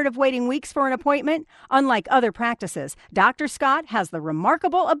 Tired of waiting weeks for an appointment? Unlike other practices, Dr. Scott has the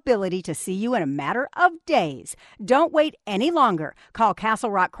remarkable ability to see you in a matter of days. Don't wait any longer. Call Castle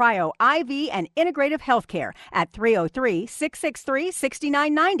Rock Cryo IV and Integrative Healthcare at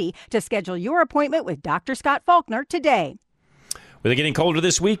 303-663-6990 to schedule your appointment with Dr. Scott Faulkner today. With it getting colder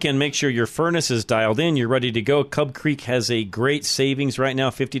this weekend, make sure your furnace is dialed in. You're ready to go. Cub Creek has a great savings right now,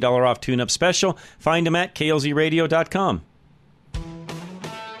 $50 off tune-up special. Find them at klzradio.com.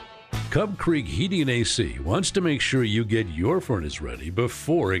 Cub Creek Heating and AC wants to make sure you get your furnace ready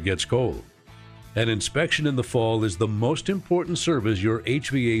before it gets cold. An inspection in the fall is the most important service your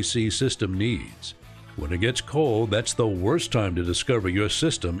HVAC system needs. When it gets cold, that's the worst time to discover your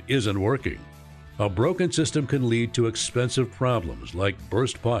system isn't working. A broken system can lead to expensive problems like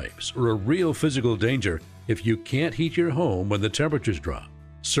burst pipes or a real physical danger if you can't heat your home when the temperatures drop.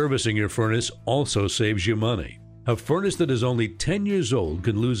 Servicing your furnace also saves you money. A furnace that is only 10 years old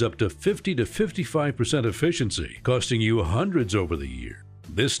can lose up to 50 to 55% efficiency, costing you hundreds over the year.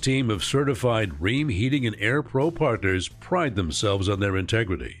 This team of certified Rheem Heating and Air Pro partners pride themselves on their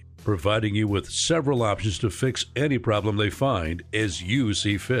integrity, providing you with several options to fix any problem they find as you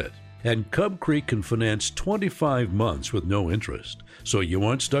see fit. And Cub Creek can finance 25 months with no interest, so you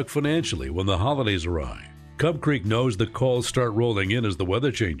aren't stuck financially when the holidays arrive. Cub Creek knows the calls start rolling in as the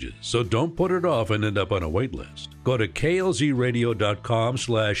weather changes, so don't put it off and end up on a wait list. Go to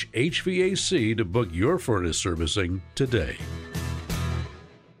klzradio.com/HVAC to book your furnace servicing today.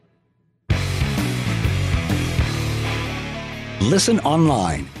 Listen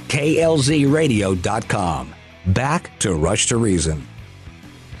online, klzradio.com. Back to Rush to Reason.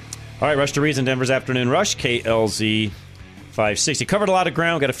 All right, Rush to Reason, Denver's Afternoon Rush, KLZ 560. Covered a lot of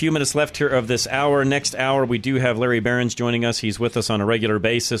ground. Got a few minutes left here of this hour. Next hour, we do have Larry Behrens joining us. He's with us on a regular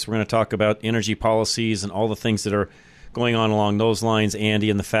basis. We're going to talk about energy policies and all the things that are going on along those lines, Andy,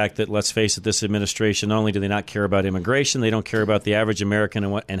 and the fact that, let's face it, this administration, not only do they not care about immigration, they don't care about the average American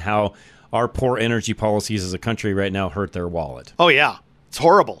and how our poor energy policies as a country right now hurt their wallet. Oh, yeah. It's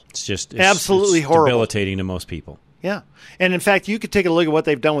horrible. It's absolutely horrible. Debilitating to most people. Yeah. And in fact, you could take a look at what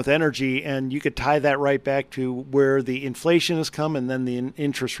they've done with energy, and you could tie that right back to where the inflation has come and then the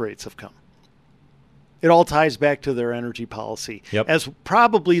interest rates have come. It all ties back to their energy policy as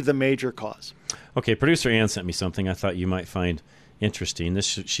probably the major cause. Okay, producer Ann sent me something I thought you might find interesting.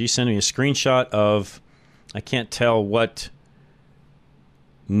 She sent me a screenshot of, I can't tell what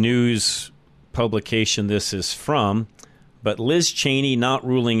news publication this is from, but Liz Cheney not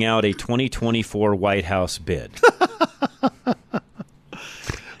ruling out a 2024 White House bid.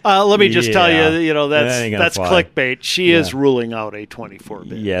 Let me just tell you, that's fly. clickbait. She is ruling out a 24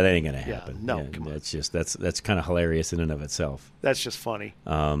 bid. Yeah, that ain't going to happen. Yeah, no, come on. That's kind of hilarious in and of itself. That's just funny.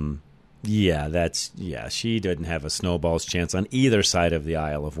 She doesn't have a snowball's chance on either side of the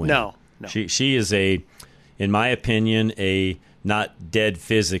aisle of winning. No. She is in my opinion, a not dead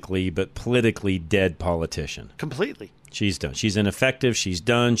physically, but politically dead politician. Completely. She's done. She's ineffective. She's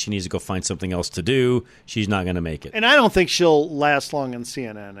done. She needs to go find something else to do. She's not going to make it. And I don't think she'll last long on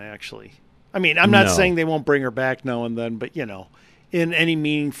CNN, actually. I mean, I'm not saying they won't bring her back now and then, but, in any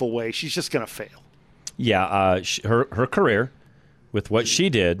meaningful way, she's just going to fail. Yeah, her career, with what she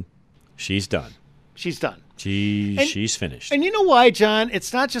did, she's done. She's done. She's finished. And you know why, John?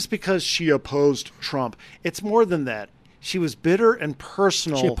 It's not just because she opposed Trump. It's more than that. She was bitter and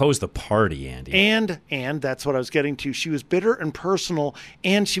personal. She opposed the party, Andy. And that's what I was getting to. She was bitter and personal,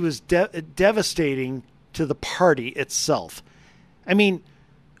 and she was devastating to the party itself. I mean...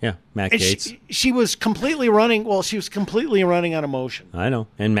 Yeah, Matt Gaetz. She was completely running... Well, she was completely running on emotion. I know.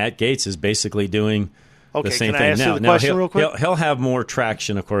 And Matt Gaetz is basically doing the same thing. Now, Real quick? He'll have more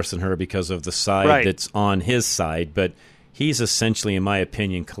traction, of course, than her because of the side that's on his side, but he's essentially, in my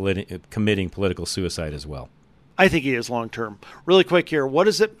opinion, committing political suicide as well. I think he is long term. Really quick here, what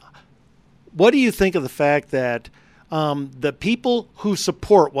do you think of the fact that the people who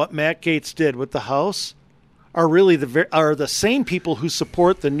support what Matt Gaetz did with the House are really the same people who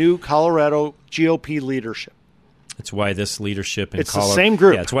support the new Colorado GOP leadership. That's why this leadership in It's Colorado, the same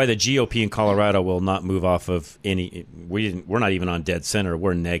group. Yeah, it's why the GOP in Colorado will not move off of any. We're not even on dead center.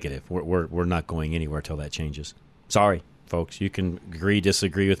 We're negative. We're not going anywhere till that changes. Sorry, folks. You can agree,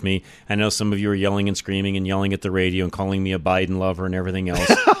 disagree with me. I know some of you are yelling and screaming and yelling at the radio and calling me a Biden lover and everything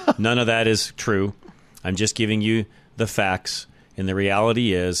else. None of that is true. I'm just giving you the facts. And the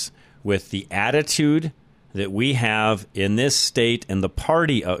reality is, with the attitude that we have in this state and the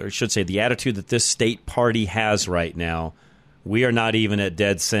party, or I should say the attitude that this state party has right now, we are not even at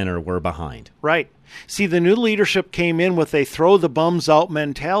dead center. We're behind. Right. See, the new leadership came in with a throw the bums out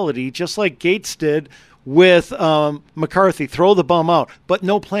mentality, just like Gates did with McCarthy, throw the bum out, but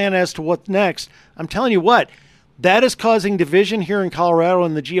no plan as to what next. I'm telling you what, that is causing division here in Colorado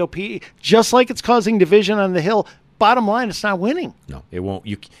in the GOP, just like it's causing division on the Hill. Bottom line, it's not winning. No, it won't.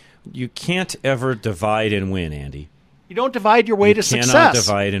 You can't ever divide and win, Andy. You don't divide your way to success. You cannot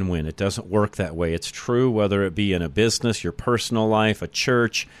divide and win. It doesn't work that way. It's true whether it be in a business, your personal life, a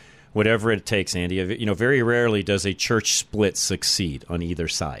church, whatever it takes, Andy. Very rarely does a church split succeed on either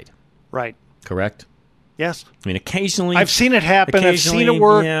side. Right. Correct? Yes. I mean, occasionally. I've seen it happen. I've seen it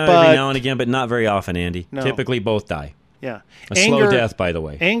work. Yeah, but every now and again, but not very often, Andy. No. Typically, both die. Yeah. A slow death, by the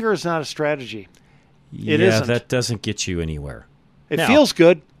way. Anger is not a strategy. It isn't. That doesn't get you anywhere. It feels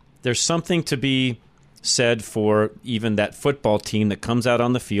good. There's something to be said for even that football team that comes out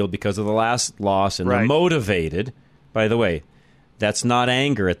on the field because of the last loss and they're motivated. By the way, that's not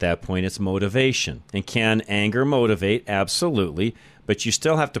anger at that point. It's motivation. And can anger motivate? Absolutely. But you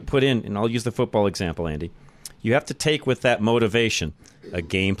still have to put in, and I'll use the football example, Andy. You have to take with that motivation a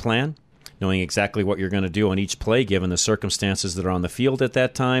game plan, knowing exactly what you're going to do on each play given the circumstances that are on the field at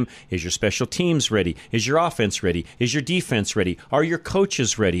that time. Is your special teams ready? Is your offense ready? Is your defense ready? Are your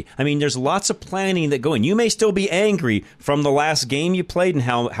coaches ready? I mean, there's lots of planning that go in. You may still be angry from the last game you played and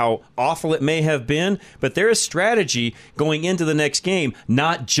how awful it may have been, but there is strategy going into the next game,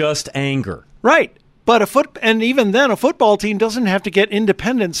 not just anger. Right. But and even then, a football team doesn't have to get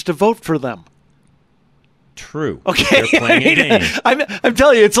independents to vote for them. True. Okay. They're playing a game. I'm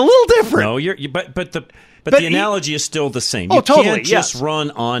telling you, it's a little different. No, but the analogy is still the same. You totally, can't just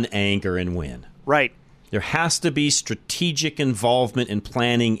run on anger and win. Right. There has to be strategic involvement and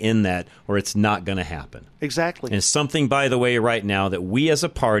planning in that, or it's not going to happen. Exactly. And it's something, by the way, right now that we as a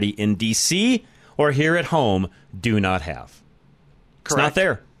party in D.C. or here at home do not have. It's not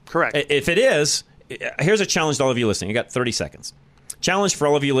there. Correct. If it is, here's a challenge to all of you listening. You got 30 seconds. Challenge for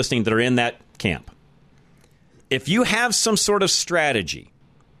all of you listening that are in that camp. If you have some sort of strategy,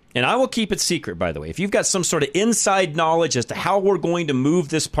 and I will keep it secret, by the way, if you've got some sort of inside knowledge as to how we're going to move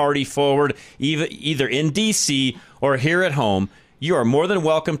this party forward, either in D.C. or here at home, you are more than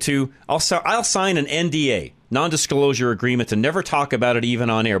welcome to. I'll sign an NDA, non-disclosure agreement, to never talk about it even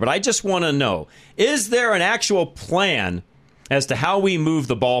on air. But I just want to know, is there an actual plan as to how we move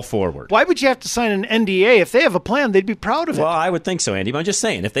the ball forward? Why would you have to sign an NDA? If they have a plan, they'd be proud of it. Well, I would think so, Andy. But I'm just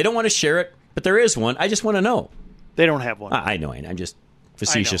saying, if they don't want to share it, but there is one, I just want to know. They don't have one. I know, and I'm just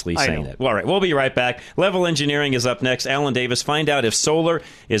facetiously I saying know. that. Well, all right, we'll be right back. Level Engineering is up next. Alan Davis, find out if solar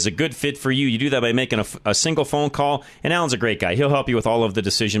is a good fit for you. You do that by making a single phone call, and Alan's a great guy. He'll help you with all of the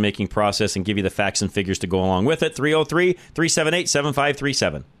decision-making process and give you the facts and figures to go along with it.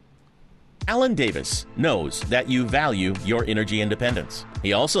 303-378-7537. Alan Davis knows that you value your energy independence.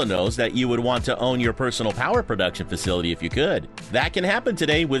 He also knows that you would want to own your personal power production facility if you could. That can happen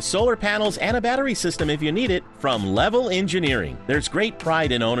today with solar panels and a battery system if you need it from Level Engineering. There's great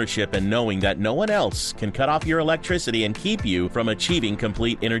pride in ownership and knowing that no one else can cut off your electricity and keep you from achieving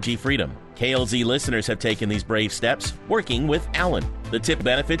complete energy freedom. KLZ listeners have taken these brave steps working with Alan. The tip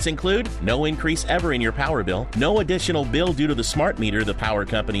benefits include no increase ever in your power bill, no additional bill due to the smart meter the power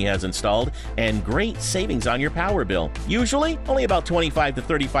company has installed, and great savings on your power bill. Usually, only about 25 to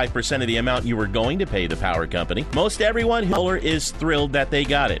 35% of the amount you were going to pay the power company. Most everyone who is thrilled that they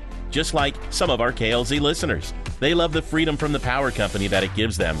got it, just like some of our KLZ listeners. They love the freedom from the power company that it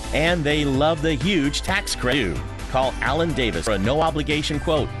gives them, and they love the huge tax credit. Call Alan Davis for a no-obligation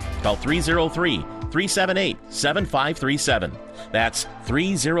quote. Call 303-378-7537. That's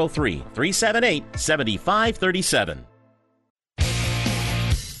 303-378-7537.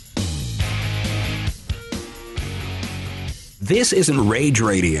 This isn't rage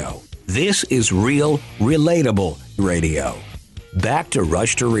radio. This is real, relatable radio. Back to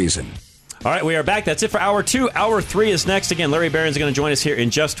Rush to Reason. All right, we are back. That's it for Hour 2. Hour 3 is next. Again, Larry Barron's going to join us here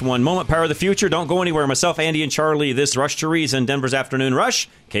in just one moment. Power of the Future. Don't go anywhere. Myself, Andy, and Charlie. This Rush to Reason, Denver's Afternoon Rush,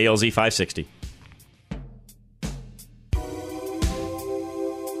 KLZ 560.